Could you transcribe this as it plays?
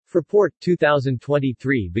Fraport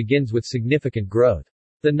 2023 begins with significant growth.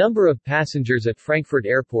 The number of passengers at Frankfurt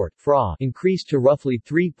Airport (FRA) increased to roughly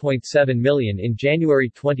 3.7 million in January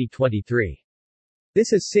 2023.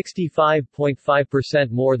 This is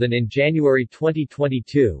 65.5% more than in January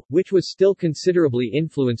 2022, which was still considerably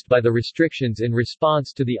influenced by the restrictions in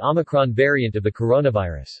response to the Omicron variant of the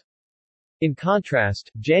coronavirus. In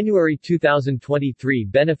contrast, January 2023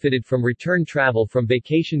 benefited from return travel from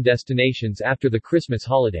vacation destinations after the Christmas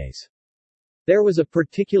holidays. There was a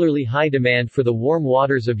particularly high demand for the warm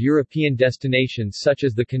waters of European destinations such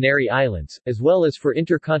as the Canary Islands, as well as for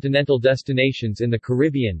intercontinental destinations in the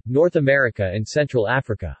Caribbean, North America and Central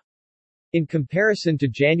Africa. In comparison to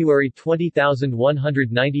January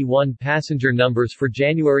 20,191 passenger numbers for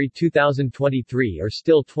January 2023 are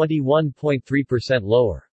still 21.3%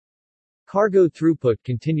 lower. Cargo throughput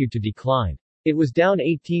continued to decline. It was down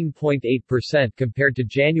 18.8% compared to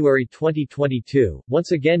January 2022,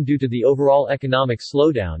 once again due to the overall economic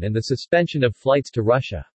slowdown and the suspension of flights to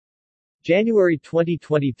Russia. January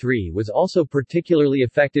 2023 was also particularly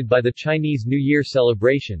affected by the Chinese New Year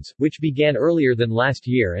celebrations, which began earlier than last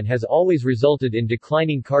year and has always resulted in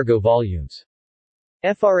declining cargo volumes.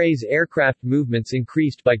 FRA's aircraft movements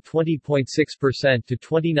increased by 20.6% to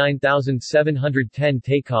 29,710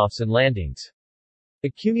 takeoffs and landings.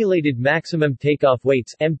 Accumulated maximum takeoff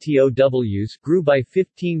weights (MTOWs) grew by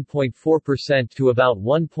 15.4% to about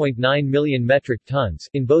 1.9 million metric tons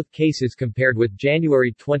in both cases compared with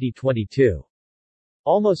January 2022.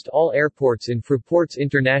 Almost all airports in Fraport's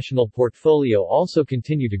international portfolio also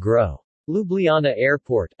continue to grow. Ljubljana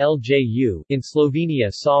Airport (LJU) in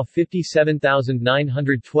Slovenia saw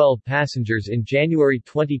 57,912 passengers in January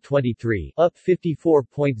 2023, up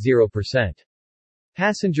 54.0%.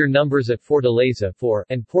 Passenger numbers at Fortaleza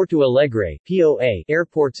and Porto Alegre (POA)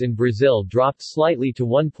 airports in Brazil dropped slightly to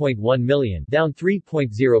 1.1 million, down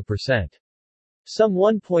 3.0%. Some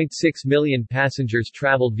 1.6 million passengers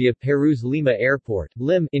traveled via Peru's Lima Airport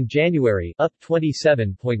 (LIM) in January, up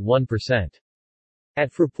 27.1%.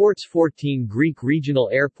 At Fraport's 14 Greek regional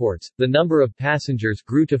airports, the number of passengers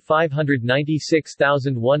grew to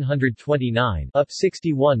 596,129, up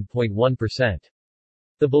 61.1%.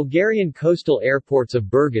 The Bulgarian coastal airports of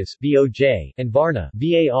Burgas (BOJ) and Varna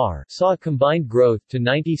 (VAR) saw a combined growth to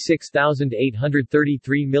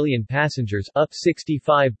 96,833 million passengers, up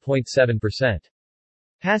 65.7%.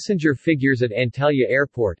 Passenger figures at Antalya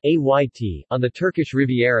Airport (AYT) on the Turkish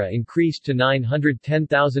Riviera increased to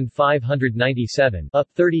 910,597, up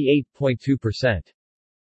 38.2%.